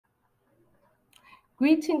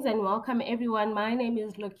Greetings and welcome everyone. My name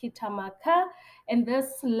is Lokita Maka. In this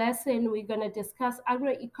lesson, we're going to discuss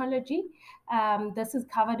agroecology. This is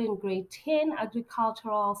covered in grade 10,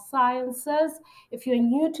 agricultural sciences. If you're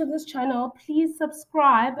new to this channel, please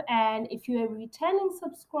subscribe. And if you're a returning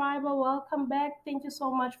subscriber, welcome back. Thank you so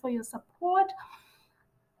much for your support.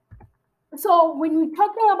 So when we're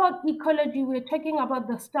talking about ecology, we're talking about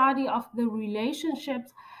the study of the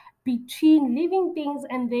relationships between living things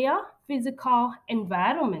and their physical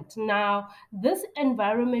environment. Now, this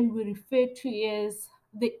environment we refer to as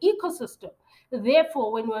the ecosystem.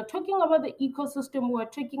 Therefore, when we're talking about the ecosystem, we're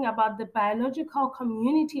talking about the biological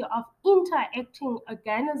community of interacting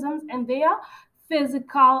organisms and their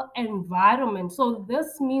physical environment. So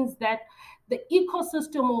this means that the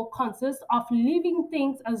ecosystem will consist of living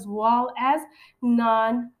things as well as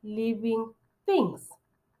non-living things.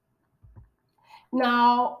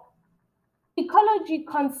 Now, ecology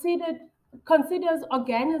considers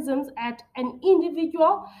organisms at an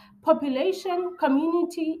individual, population,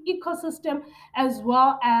 community, ecosystem, as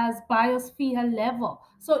well as biosphere level.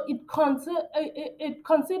 So it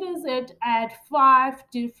considers it at 5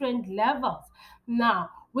 different levels. Now,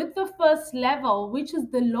 with the first level, which is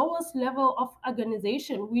the lowest level of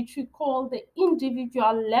organization, which we call the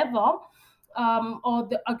individual level, or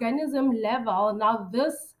the organism level. Now,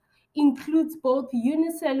 this includes both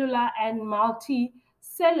unicellular and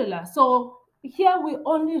multicellular. So here we're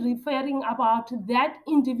only referring about that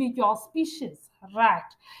individual species, right?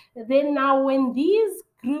 Then now when these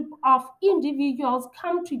group of individuals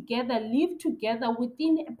come together, live together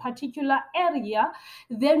within a particular area,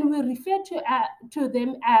 then we refer to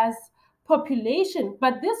them as population.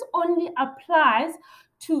 But this only applies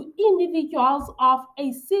to individuals of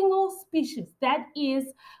a single species, that is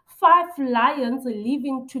 5 lions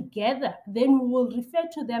living together, then we will refer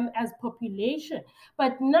to them as population.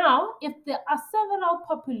 But now, if there are several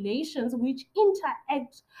populations which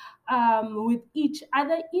interact with each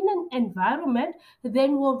other in an environment,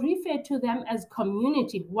 then we'll refer to them as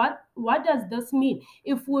community. What does this mean?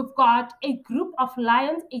 If we've got a group of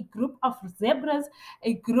lions, a group of zebras,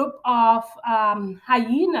 a group of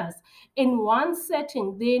hyenas in one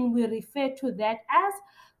setting, then we refer to that as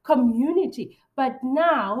community. But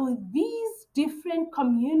now these different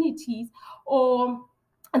communities or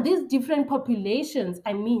these different populations,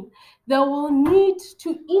 they will need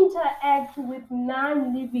to interact with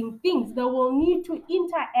non-living things. They will need to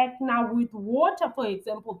interact now with water, for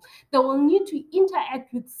example. They will need to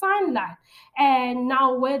interact with sunlight. And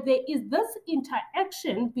now where there is this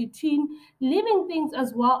interaction between living things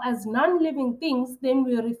as well as non-living things, then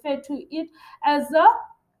we refer to it as a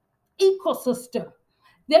ecosystem.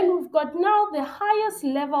 Then we've got now the highest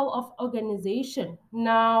level of organization.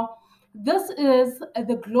 Now, this is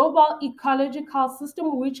the global ecological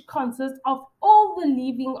system, which consists of all the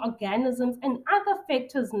living organisms and other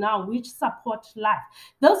factors now which support life.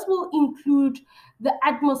 This will include the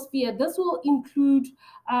atmosphere. This will include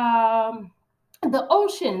the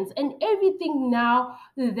oceans and everything now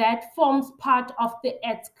that forms part of the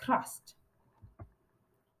Earth's crust.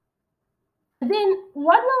 Then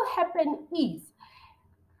what will happen is,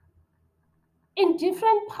 in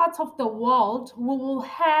different parts of the world, we will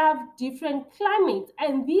have different climates,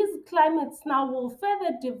 and these climates now will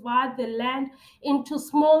further divide the land into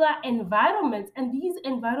smaller environments, and these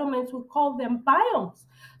environments, we call them biomes.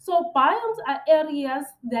 So biomes are areas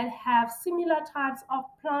that have similar types of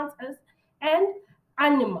plants and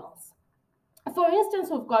animals. For instance,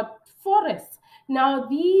 we've got forests. Now,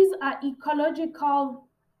 these are ecological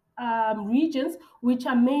regions which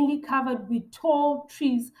are mainly covered with tall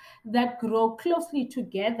trees that grow closely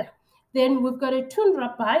together. Then we've got a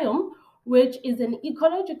tundra biome, which is an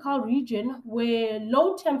ecological region where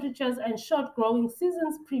low temperatures and short growing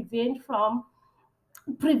seasons prevent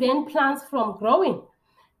plants from growing.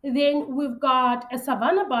 Then we've got a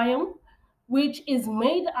savanna biome, which is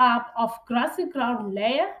made up of grassy ground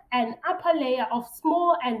layer and upper layer of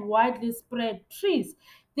small and widely spread trees.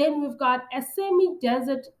 Then we've got a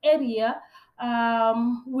semi-desert area,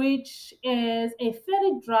 which is a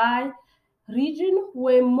very dry region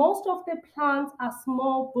where most of the plants are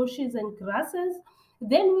small bushes and grasses.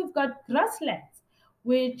 Then we've got grasslands,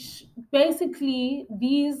 which basically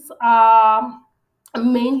these are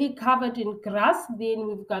mainly covered in grass. Then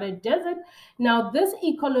we've got a desert. Now this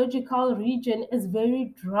ecological region is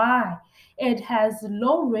very dry. It has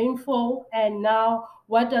low rainfall, and now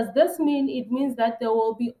what does this mean? It means that there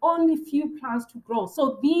will be only few plants to grow.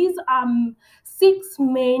 So these are 6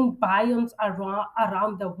 main biomes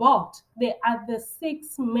around the world. They are the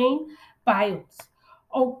 6 main biomes.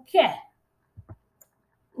 Okay.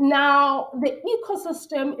 Now, the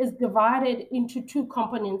ecosystem is divided into two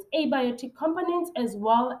components, abiotic components as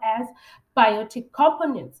well as biotic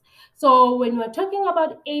components. So when we're talking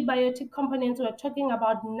about abiotic components, we're talking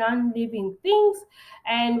about non-living things.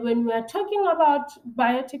 And when we're talking about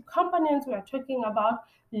biotic components, we're talking about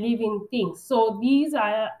living things. So these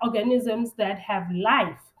are organisms that have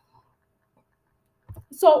life.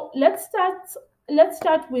 So let's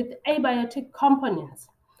start with abiotic components.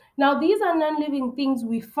 Now, these are non-living things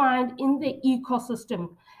we find in the ecosystem,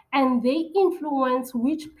 and they influence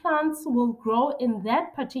which plants will grow in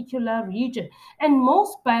that particular region. And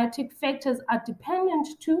most biotic factors are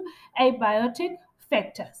dependent to abiotic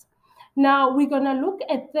factors. Now, we're going to look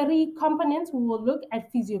at three components. We will look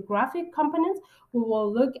at physiographic components. We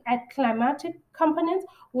will look at climatic components.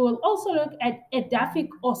 We will also look at edaphic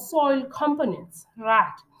or soil components.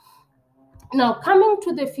 Right. Now, coming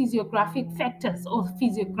to the physiographic factors or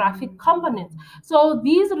physiographic components. So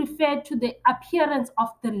these refer to the appearance of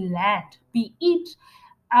the land, be it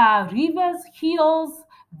rivers, hills,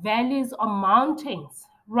 valleys, or mountains.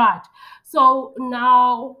 Right. So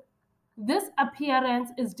now this appearance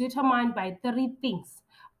is determined by three things: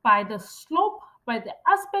 by the slope, by the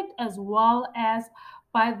aspect, as well as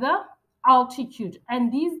by the altitude.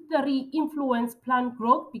 And these three influence plant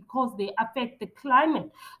growth because they affect the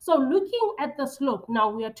climate. So looking at the slope,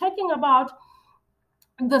 now we are talking about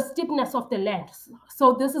the steepness of the land.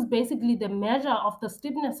 So this is basically the measure of the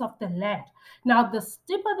steepness of the land. Now, the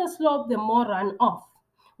steeper the slope, the more runoff.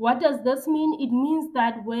 What does this mean? It means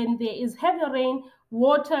that when there is heavy rain,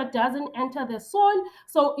 water doesn't enter the soil,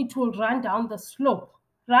 so it will run down the slope,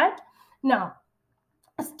 right? Now,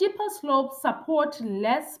 steeper slopes support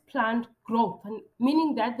less plant growth,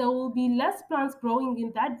 meaning that there will be less plants growing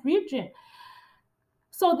in that region.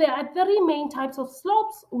 So there are three main types of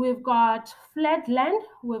slopes. We've got flat land,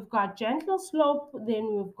 we've got gentle slope,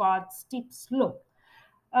 then we've got steep slope.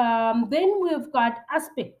 Then we've got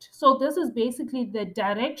aspect. So this is basically the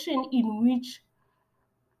direction in which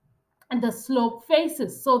the slope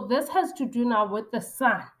faces. So this has to do now with the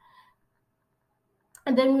sun.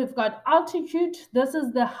 And then we've got altitude. This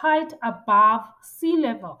is the height above sea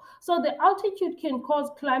level. So the altitude can cause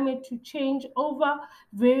climate to change over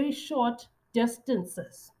very short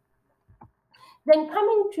distances. Then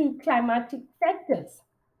coming to climatic factors.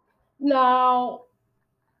 Now,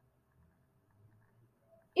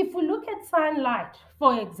 if we look at sunlight,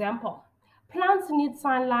 for example, plants need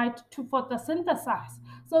sunlight to photosynthesize.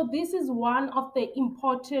 So this is one of the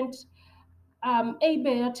important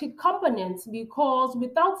abiotic components, because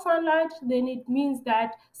without sunlight, then it means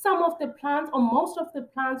that some of the plants or most of the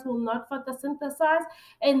plants will not photosynthesize,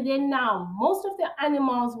 and then now most of the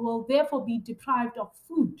animals will therefore be deprived of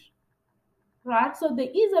food. Right? So there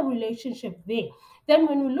is a relationship there. Then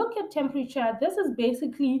when we look at temperature, this is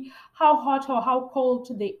basically how hot or how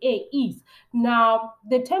cold the air is. Now,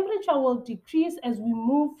 the temperature will decrease as we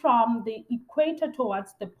move from the equator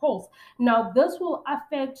towards the poles. Now, this will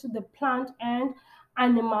affect the plant and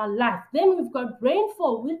animal life. Then we've got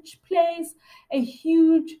rainfall, which plays a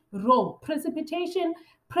huge role. Precipitation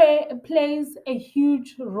plays a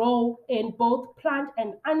huge role in both plant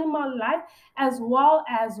and animal life, as well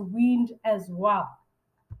as wind as well.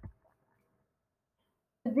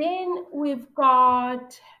 Then we've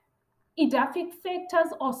got edaphic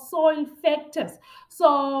factors or soil factors.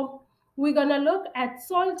 So we're going to look at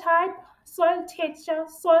soil type, soil texture,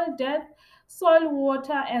 soil depth, soil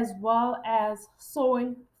water, as well as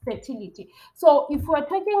soil fertility. So if we're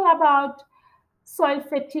talking about soil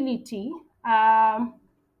fertility,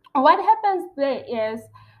 what happens there is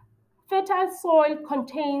fertile soil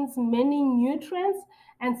contains many nutrients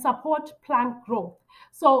and support plant growth.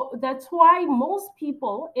 So that's why most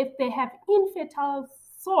people, if they have infertile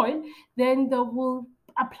soil, then they will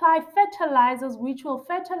apply fertilizers which will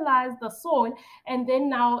fertilize the soil, and then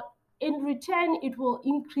now in return it will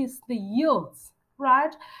increase the yields,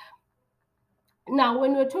 right? Now,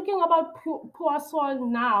 when we're talking about poor soil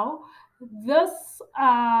now, this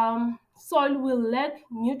soil will lack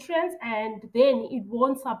nutrients, and then it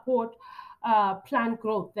won't support plant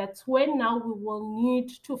growth. That's when now we will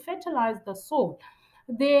need to fertilize the soil.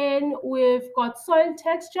 Then we've got soil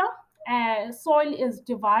texture. Soil is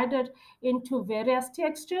divided into various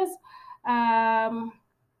textures. Then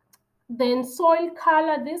soil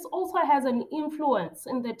color, this also has an influence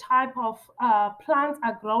in the type of plants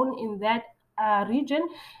are grown in that region.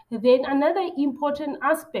 Then another important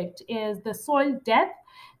aspect is the soil depth.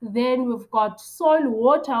 Then we've got soil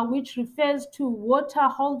water, which refers to water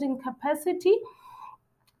holding capacity.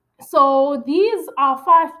 So these are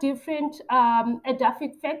 5 different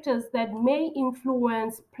edaphic factors that may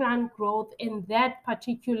influence plant growth in that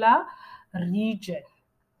particular region.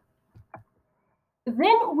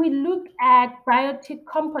 Then we look at biotic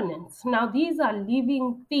components. Now, these are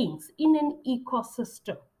living things in an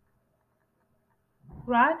ecosystem,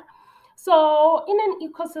 right? So, in an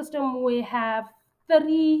ecosystem, we have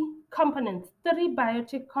 3 components, 3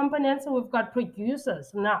 biotic components. So, we've got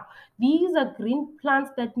producers. Now, these are green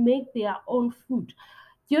plants that make their own food.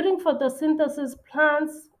 During photosynthesis,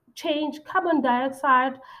 plants change carbon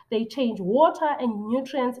dioxide, they change water and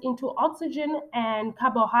nutrients into oxygen and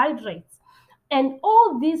carbohydrates. And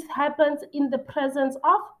all this happens in the presence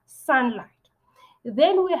of sunlight.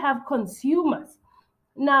 Then we have consumers.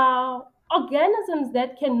 Now, organisms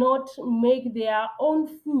that cannot make their own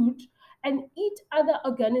food and eat other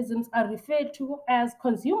organisms are referred to as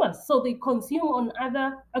consumers. So they consume on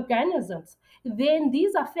other organisms. Then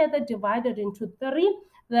these are further divided into 3.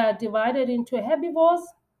 They are divided into herbivores,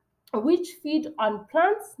 which feed on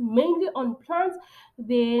plants, mainly on plants,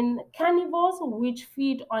 then carnivores, which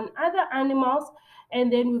feed on other animals,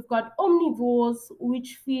 and then we've got omnivores,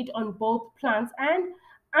 which feed on both plants and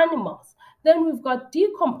animals. Then we've got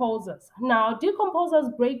decomposers. Now,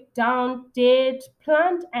 decomposers break down dead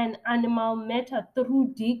plant and animal matter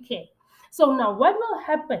through decay. So now what will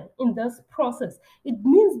happen in this process? It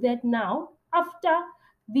means that now, after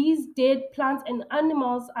these dead plants and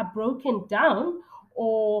animals are broken down,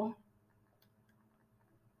 or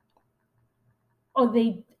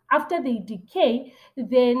they after they decay,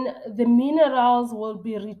 then the minerals will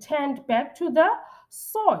be returned back to the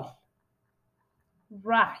soil.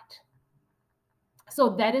 Right.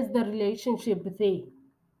 So that is the relationship there.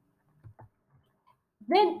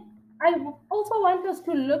 Then I also want us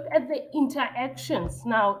to look at the interactions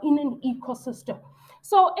now in an ecosystem.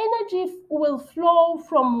 So energy will flow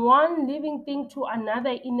from one living thing to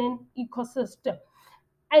another in an ecosystem.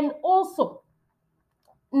 And also,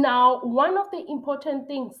 now, one of the important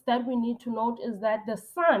things that we need to note is that the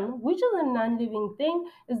sun, which is a non living thing,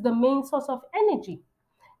 is the main source of energy.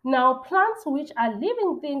 Now, plants, which are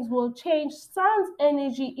living things, will change sun's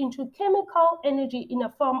energy into chemical energy in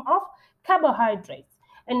the form of carbohydrates.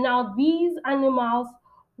 And now, these animals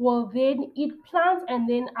will then eat plants and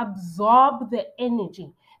then absorb the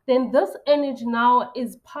energy. Then, this energy now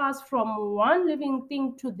is passed from one living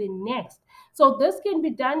thing to the next. So, this can be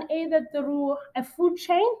done either through a food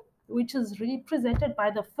chain, which is represented by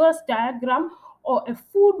the first diagram, or a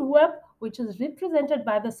food web, which is represented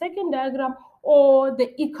by the second diagram, or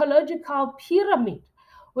the ecological pyramid,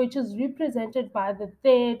 which is represented by the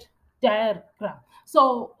third diagram.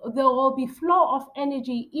 So there will be flow of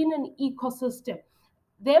energy in an ecosystem.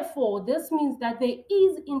 Therefore, this means that there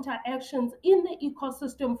is interactions in the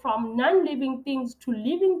ecosystem from non-living things to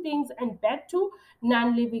living things and back to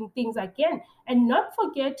non-living things again. And not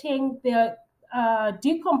forgetting the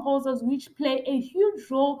decomposers, which play a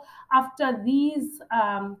huge role after these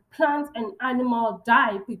plants and animals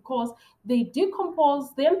die, because they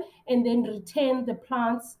decompose them and then return the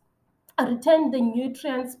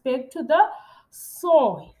nutrients back to the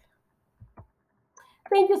soil.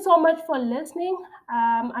 Thank you so much for listening.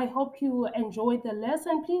 I hope you enjoyed the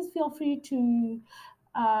lesson. Please feel free to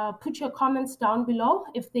put your comments down below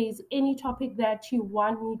if there's any topic that you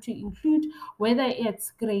want me to include, whether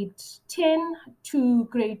it's grade 10 to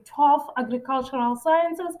grade 12 agricultural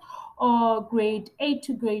sciences or grade 8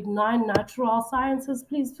 to grade 9 natural sciences.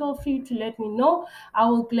 Please feel free to let me know. I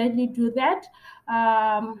will gladly do that.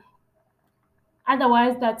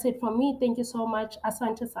 Otherwise, that's it from me. Thank you so much.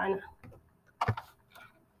 Asante sana.